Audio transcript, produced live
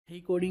Hey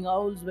coding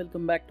owls,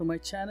 welcome back to my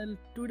channel.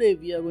 Today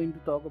we are going to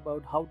talk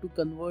about how to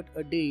convert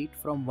a date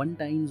from one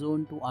time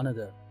zone to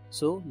another.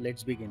 So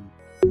let's begin.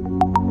 So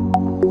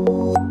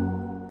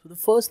the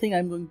first thing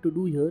I'm going to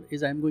do here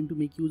is I'm going to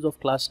make use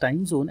of class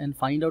time zone and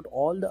find out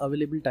all the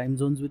available time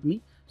zones with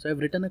me. So I've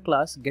written a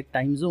class get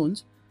time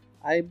zones.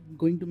 I'm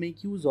going to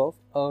make use of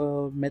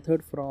a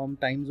method from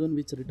time zone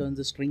which returns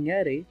a string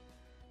array,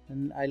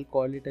 and I'll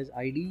call it as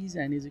IDs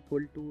and is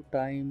equal to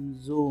time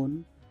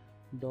zone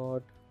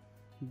dot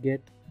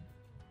get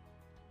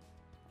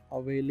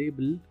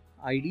available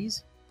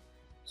IDs.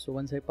 So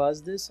once I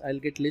pass this, I'll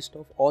get list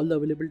of all the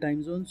available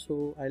time zones.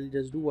 So I'll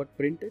just do what,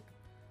 print it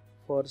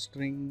for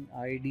string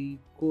ID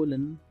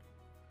colon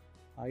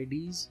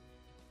IDs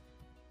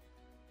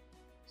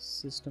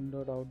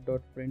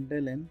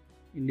system.out.println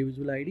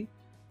individual ID.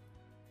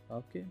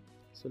 Okay,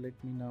 so let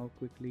me now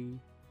quickly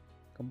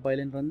compile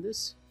and run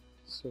this.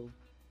 So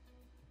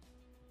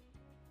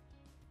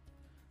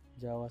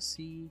Java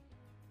C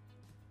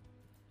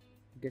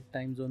get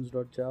time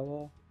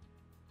zones.java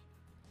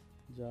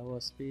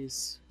Java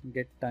space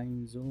get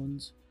time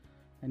zones,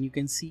 and you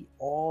can see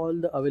all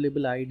the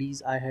available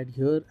IDs I had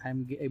here.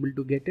 I'm able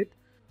to get it.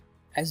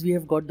 As we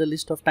have got the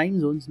list of time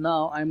zones,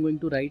 now I'm going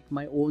to write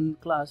my own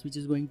class which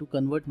is going to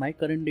convert my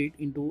current date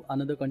into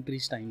another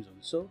country's time zone.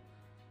 So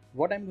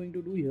what I'm going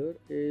to do here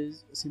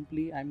is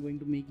simply I'm going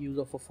to make use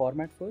of a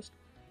format first.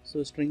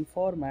 So string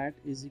format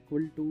is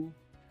equal to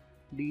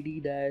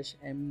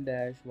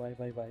dd-m-yyyy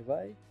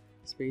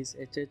space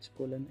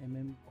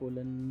colon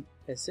colon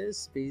ss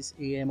space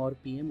am or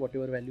pm,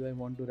 whatever value I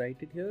want to write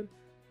it here.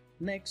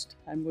 Next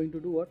I'm going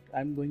to do what?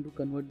 I'm going to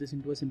convert this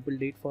into a simple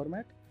date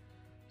format.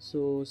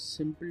 So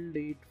simple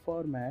date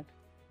format,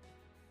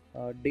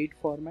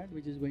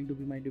 which is going to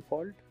be my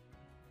default,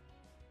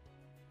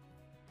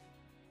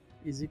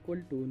 is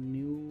equal to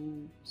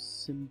new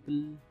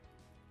simple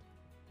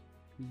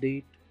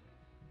date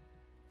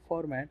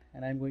format,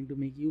 and I'm going to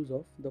make use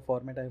of the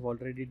format I've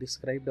already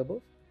described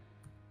above.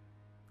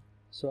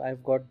 So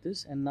I've got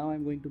this, and now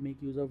I'm going to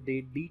make use of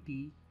date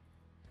dt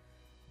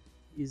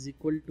is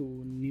equal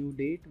to new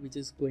date, which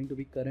is going to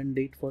be current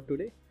date for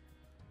today.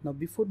 Now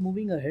before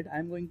moving ahead,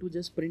 I'm going to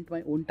just print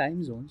my own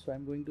time zone. So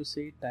I'm going to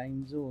say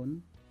time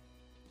zone,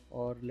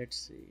 or let's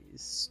say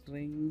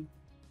string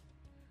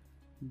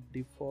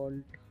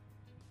default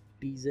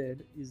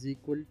tz is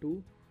equal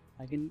to,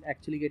 I can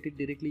actually get it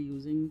directly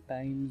using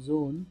time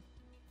zone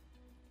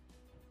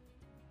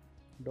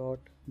dot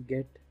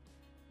get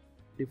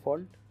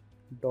default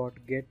dot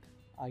get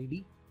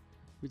id,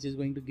 which is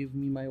going to give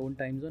me my own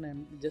time zone.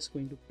 I'm just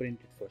going to print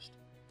it first.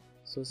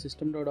 So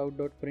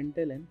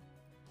system.out.println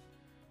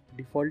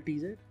default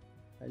tz,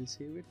 I'll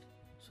save it.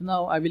 So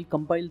now I will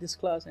compile this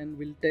class and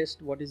will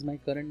test what is my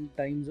current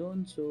time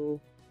zone. So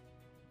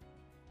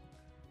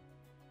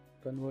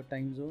convert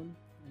time zone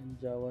and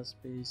Java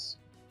space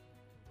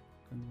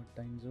convert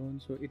time zone.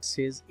 So it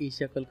says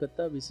Asia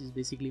Kolkata, which is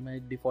basically my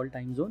default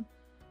time zone.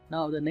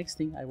 Now the next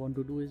thing I want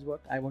to do is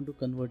what? I want to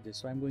convert this.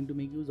 So I'm going to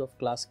make use of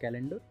class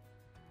calendar.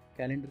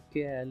 Calendar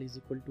cal is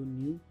equal to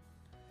new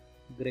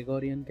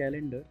Gregorian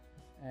calendar,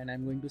 and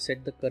I'm going to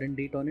set the current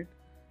date on it.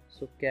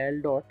 So cal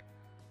dot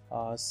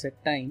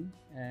set time,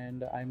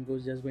 and I'm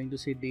just going to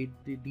say date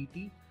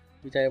dt,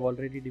 which I have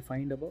already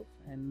defined above.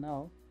 And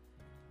now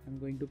I'm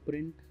going to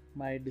print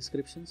my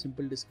description,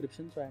 simple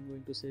description. So I'm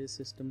going to say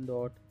system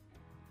dot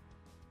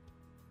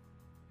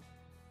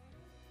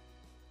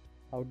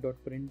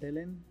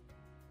out.println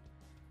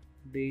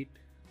date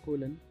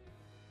colon,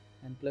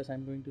 and plus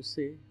I'm going to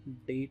say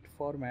date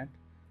format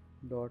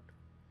dot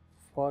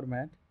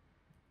format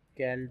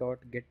cal dot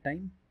get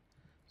time.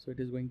 So it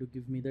is going to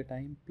give me the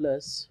time,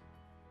 plus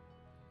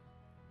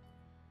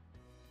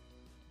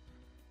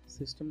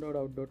system dot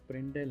out dot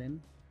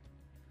println,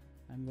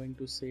 I'm going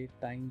to say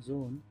time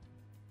zone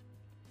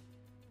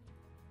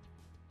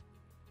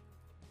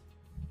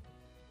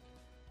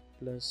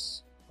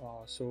plus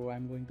so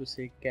I'm going to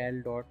say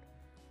cal dot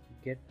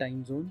get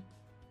time zone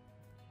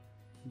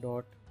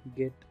dot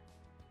get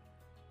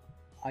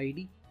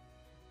id.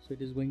 So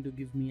it is going to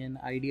give me an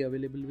id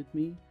available with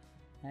me,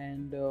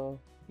 and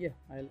yeah,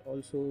 I'll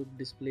also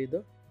display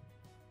the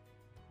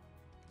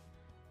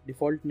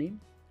default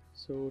name.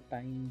 So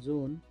time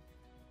zone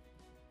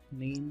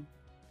name,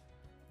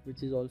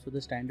 which is also the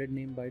standard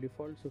name by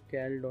default. So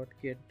cal dot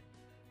get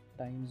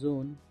time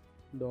zone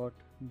dot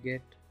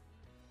get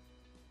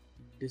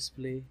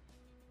display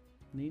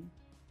name,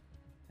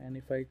 and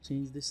if I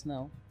change this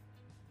now,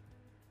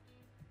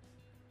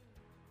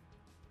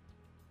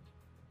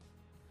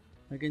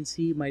 I can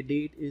see my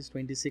date is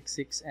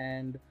 26/6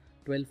 and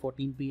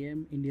 12:14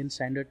 p.m. Indian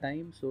Standard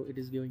Time. So it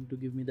is going to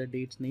give me the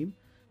date's name.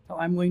 Now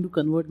I'm going to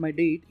convert my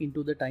date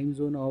into the time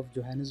zone of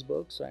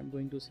Johannesburg. So I'm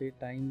going to say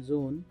time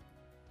zone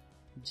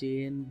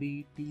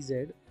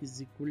JNBTZ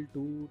is equal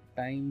to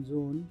time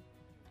zone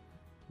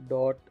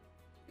dot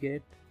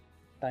get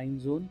time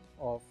zone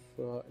of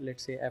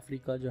let's say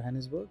Africa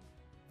Johannesburg.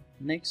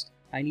 Next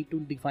I need to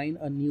define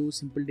a new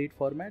simple date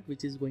format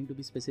which is going to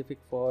be specific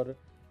for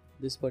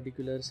this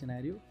particular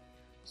scenario.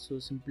 So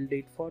simple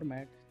date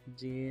format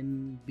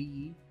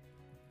JNB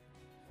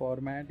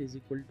format is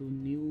equal to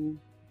new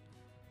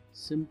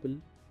simple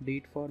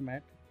date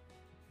format.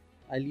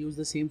 I'll use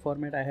the same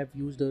format I have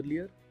used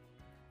earlier,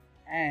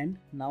 and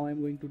now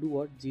I'm going to do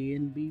what?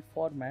 JNB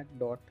format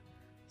dot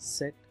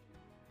set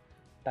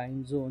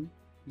time zone,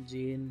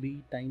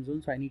 JNB time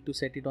zone. So I need to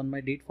set it on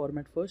my date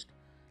format first.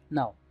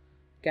 Now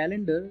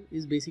calendar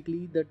is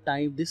basically the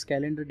time, this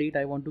calendar date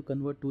I want to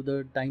convert to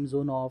the time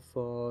zone of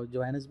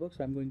Johannesburg.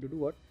 So I'm going to do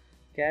what?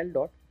 Cal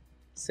dot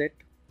set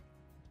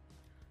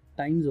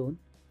time zone,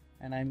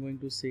 and I'm going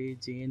to say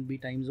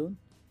JNB time zone,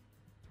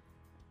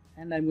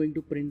 and I'm going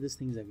to print these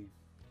things again,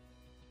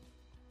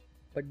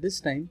 but this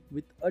time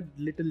with a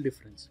little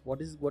difference.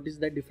 What is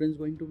that difference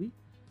going to be?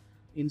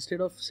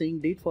 Instead of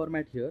saying date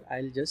format here,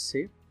 I'll just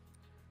say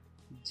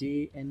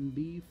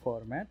JNB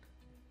format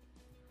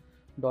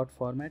dot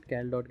format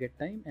cal dot get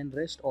time, and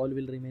rest all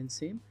will remain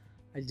same.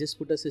 I'll just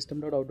put a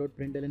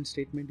system.out.println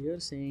statement here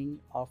saying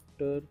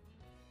after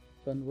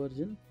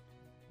conversion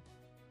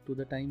to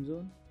the time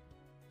zone.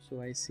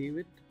 So I save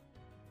it,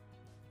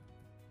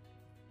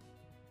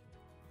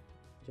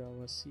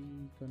 java c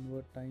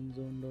convert time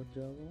zone dot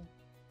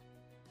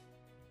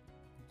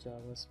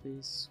java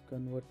space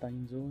convert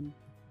time zone.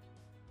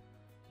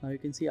 Now you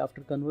can see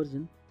after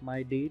conversion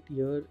my date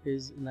here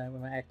is,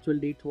 my actual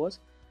date was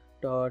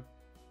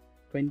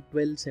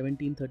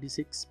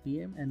 12/17/36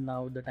 PM, and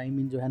now the time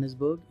in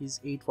Johannesburg is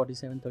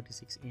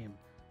 8:47:36 AM.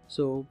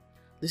 So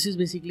this is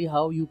basically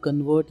how you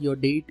convert your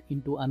date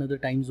into another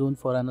time zone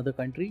for another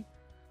country.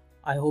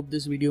 I hope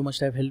this video must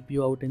have helped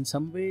you out in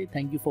some way.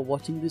 Thank you for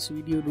watching this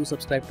video. Do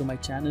subscribe to my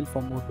channel for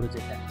more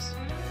project apps.